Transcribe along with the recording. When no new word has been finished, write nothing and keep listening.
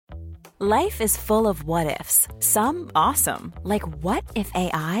Life is full of what-ifs. Some awesome, like what if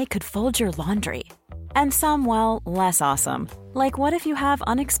AI could fold your laundry? And some, well, less awesome, like what if you have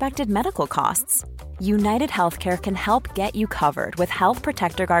unexpected medical costs? United Healthcare can help get you covered with Health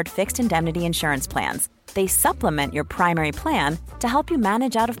Protector Guard fixed indemnity insurance plans. They supplement your primary plan to help you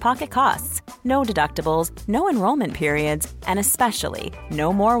manage out-of-pocket costs. No deductibles, no enrollment periods, and especially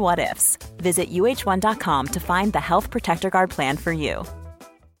no more what-ifs. Visit uh1.com to find the Health Protector Guard plan for you.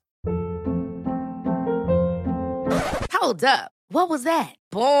 Hold up. What was that?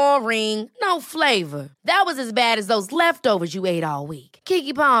 Boring. No flavor. That was as bad as those leftovers you ate all week.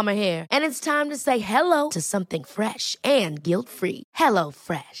 Keke Palmer here, and it's time to say hello to something fresh and guilt-free. Hello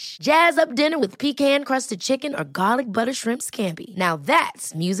Fresh. Jazz up dinner with pecan-crusted chicken or garlic butter shrimp scampi. Now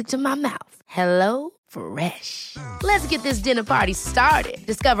that's music to my mouth. Hello Fresh. Let's get this dinner party started.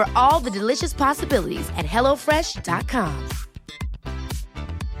 Discover all the delicious possibilities at hellofresh.com.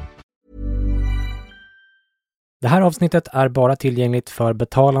 Det här avsnittet är bara tillgängligt för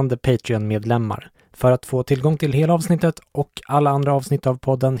betalande Patreon-medlemmar. För att få tillgång till hela avsnittet och alla andra avsnitt av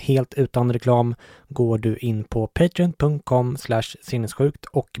podden helt utan reklam går du in på patreon.com/sinnessjukt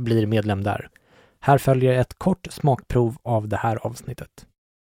och blir medlem där. Här följer ett kort smakprov av det här avsnittet.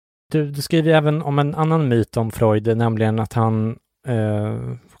 Du skriver även om en annan myt om Freud, nämligen att han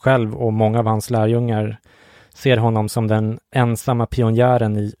själv och många av hans lärjungar ser honom som den ensamma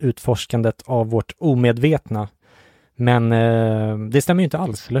pionjären i utforskandet av vårt omedvetna. Men det stämmer ju inte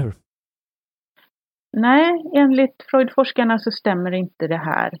alls, eller hur? Nej, enligt Freud-forskarna så stämmer inte det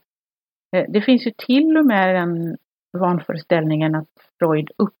här. Det finns ju till och med en vanföreställningen att Freud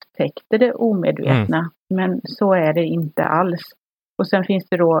upptäckte det omedvetna. Men så är det inte alls. Och sen finns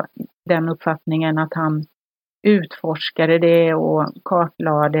det då den uppfattningen att han utforskade det och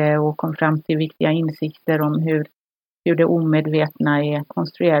kartlade och kom fram till viktiga insikter om hur det omedvetna är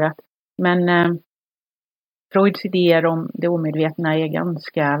konstruerat. Men Freuds idéer om det omedvetna är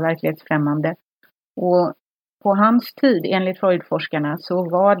ganska verklighetsfrämmande. Och på hans tid, enligt Freud-forskarna, så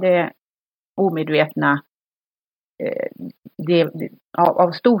var det omedvetna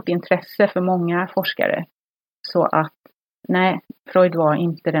av stort intresse för många forskare. Så att nej, Freud var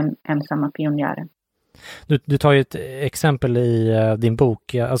inte den ensamma pionjären. Du tar ju ett exempel i din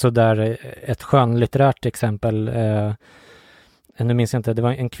bok, alltså där ett skönlitterärt exempel, nu minns jag inte, det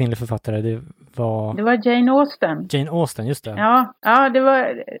var en kvinnlig författare, det var Jane Austen. Jane Austen, just det. Ja,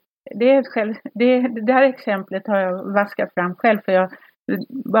 det här exemplet har jag vaskat fram själv för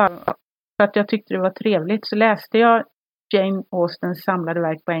att jag tyckte det var trevligt, så läste jag Jane Austens samlade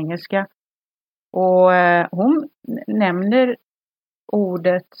verk på engelska. Och hon nämner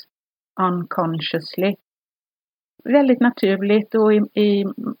ordet unconsciously väldigt naturligt och i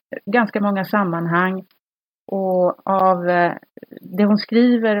ganska många sammanhang. Och av det hon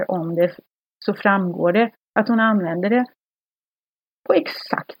skriver om det så framgår det att hon använder det på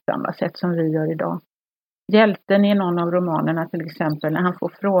exakt samma sätt som vi gör idag. Hjälten i någon av romanerna till exempel, när han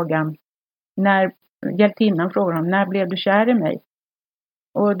får frågan, hjältinnan frågar honom, när blev du kär i mig?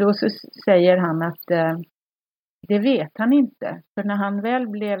 Och då så säger han att det vet han inte. För när han väl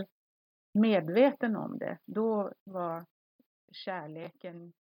blev medveten om det, då var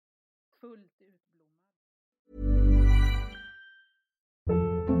kärleken fullt utblommad.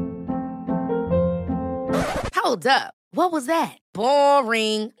 Hold up. What was that?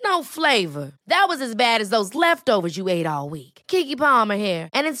 Boring. No flavor. That was as bad as those leftovers you ate all week. Keke Palmer here,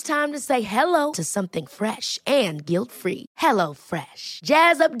 and it's time to say hello to something fresh and guilt-free. Hello Fresh.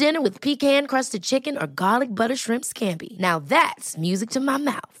 Jazz up dinner with pecan-crusted chicken or garlic butter shrimp scampi. Now that's music to my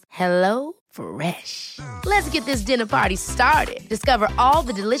mouth. Hello Fresh. Let's get this dinner party started. Discover all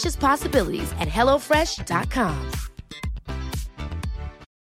the delicious possibilities at hellofresh.com.